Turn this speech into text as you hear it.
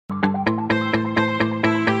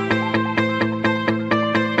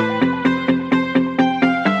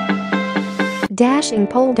Dashing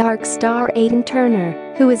Poldark star Aidan Turner,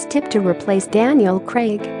 who is tipped to replace Daniel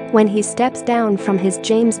Craig when he steps down from his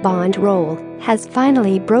James Bond role, has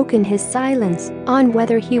finally broken his silence on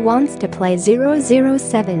whether he wants to play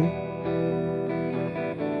 007.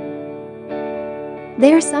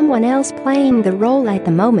 "There's someone else playing the role at the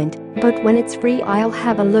moment, but when it's free I'll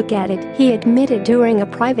have a look at it," he admitted during a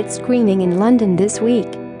private screening in London this week.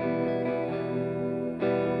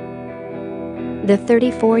 The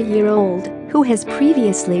 34-year-old, who has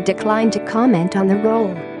previously declined to comment on the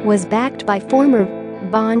role, was backed by former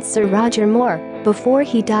Bond Sir Roger Moore before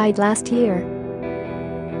he died last year.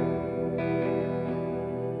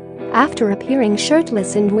 After appearing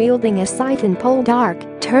shirtless and wielding a scythe in Poldark,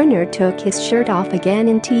 Turner took his shirt off again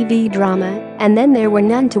in TV drama, and then there were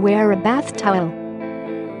none to wear a bath towel.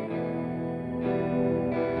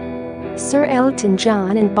 Sir Elton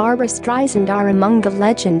John and Barbra Streisand are among the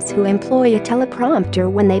legends who employ a teleprompter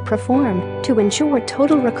when they perform to ensure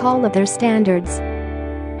total recall of their standards.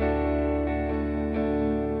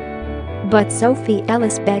 But Sophie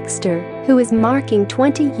Ellis-Bextor, who is marking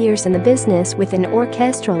 20 years in the business with an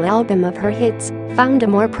orchestral album of her hits, found a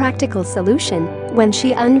more practical solution when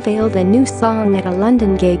she unveiled a new song at a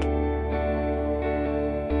London gig.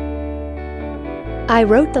 "I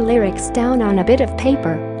wrote the lyrics down on a bit of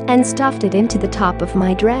paper and stuffed it into the top of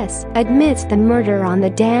my dress," admits the Murder on the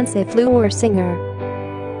Dance Floor singer.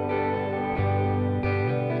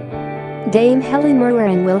 Dame Helen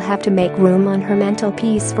Mirren will have to make room on her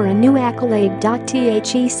mantelpiece for a new accolade. The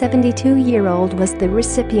 72-year-old was the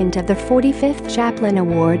recipient of the 45th Chaplin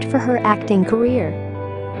Award for her acting career.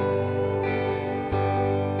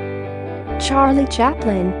 Charlie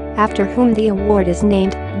Chaplin, after whom the award is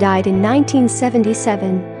named, died in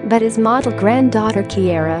 1977, but his model granddaughter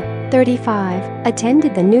Kiera, 35,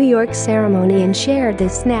 attended the New York ceremony and shared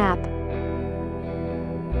this snap.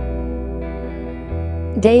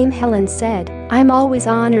 Dame Helen said, "I'm always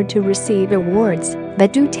honored to receive awards,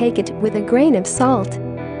 but do take it with a grain of salt.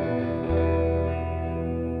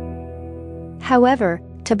 However,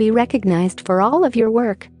 to be recognized for all of your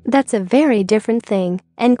work, that's a very different thing,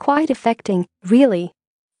 and quite affecting, really."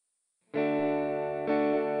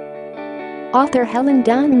 Author Helen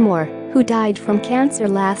Dunmore, who died from cancer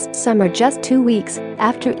last summer just 2 weeks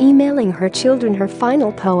after emailing her children her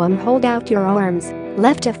final poem Hold Out Your Arms,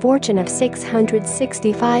 left a fortune of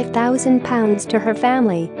 £665,000 to her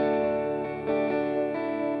family.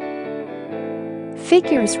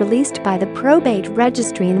 Figures released by the probate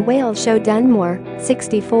registry in Wales show Dunmore,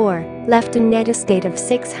 64, left a net estate of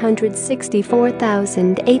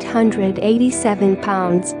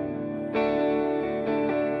 £664,887.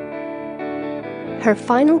 Her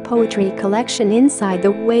final poetry collection Inside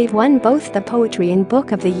the Wave won both the Poetry and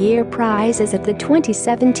Book of the Year prizes at the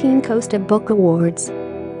 2017 Costa Book Awards.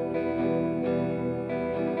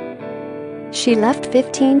 She left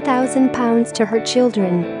 £15,000 to her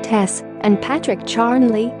children, Tess and Patrick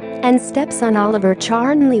Charnley, and stepson Oliver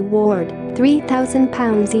Charnley Ward,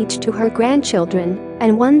 £3,000 each to her grandchildren,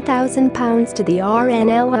 and £1,000 to the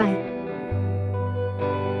RNLI.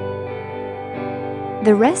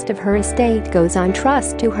 The rest of her estate goes on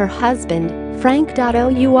trust to her husband, Frank.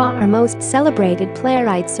 Our most celebrated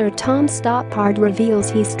playwright Sir Tom Stoppard reveals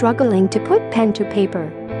he's struggling to put pen to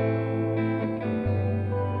paper.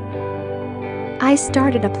 "I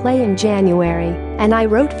started a play in January, and I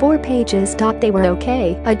wrote 4 pages. They were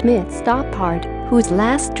okay," admits Stoppard, whose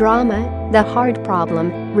last drama, The Hard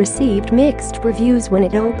Problem, received mixed reviews when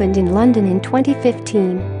it opened in London in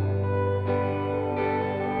 2015.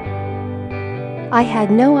 "I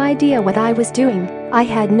had no idea what I was doing. I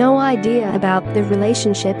had no idea about the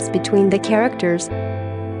relationships between the characters.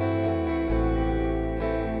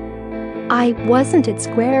 I wasn't at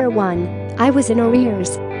square one. I was in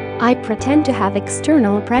arrears. I pretend to have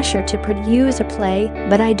external pressure to produce a play,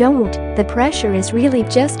 but I don't. The pressure is really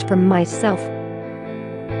just from myself."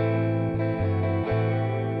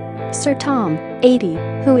 Sir Tom, 80,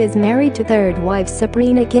 who is married to third wife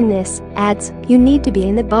Sabrina Guinness, adds, "You need to be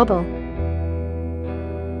in the bubble.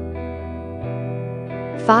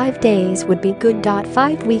 5 days would be good.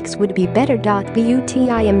 5 weeks would be better. But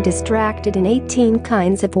I am distracted in 18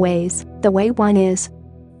 kinds of ways, the way one is."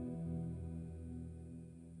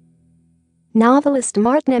 Novelist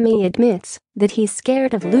Martin Emi admits that he's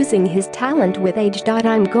scared of losing his talent with age.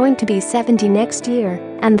 "I'm going to be 70 next year,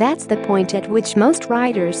 and that's the point at which most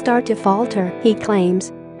writers start to falter," he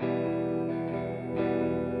claims.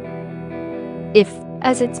 If,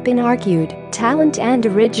 as it's been argued, talent and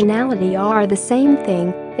originality are the same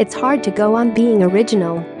thing, it's hard to go on being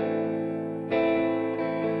original.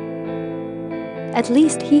 At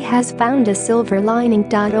least he has found a silver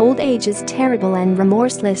lining. Old age is terrible and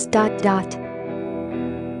remorseless.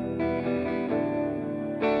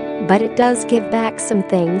 But it does give back some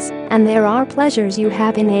things, and there are pleasures you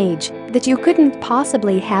have in age that you couldn't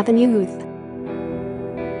possibly have in youth.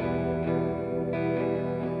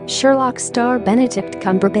 Sherlock star Benedict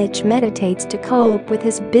Cumberbatch meditates to cope with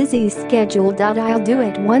his busy schedule. I'll do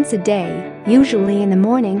it once a day, usually in the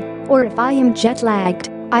morning, or if I am jet-lagged,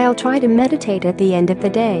 I'll try to meditate at the end of the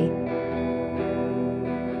day.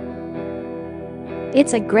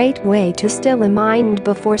 It's a great way to still the mind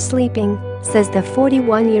before sleeping, says the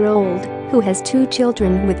 41-year-old, who has 2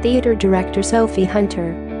 children with theater director Sophie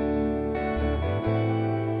Hunter.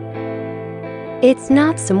 It's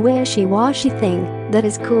not some wishy-washy thing that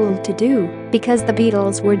is cool to do because the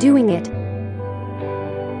Beatles were doing it.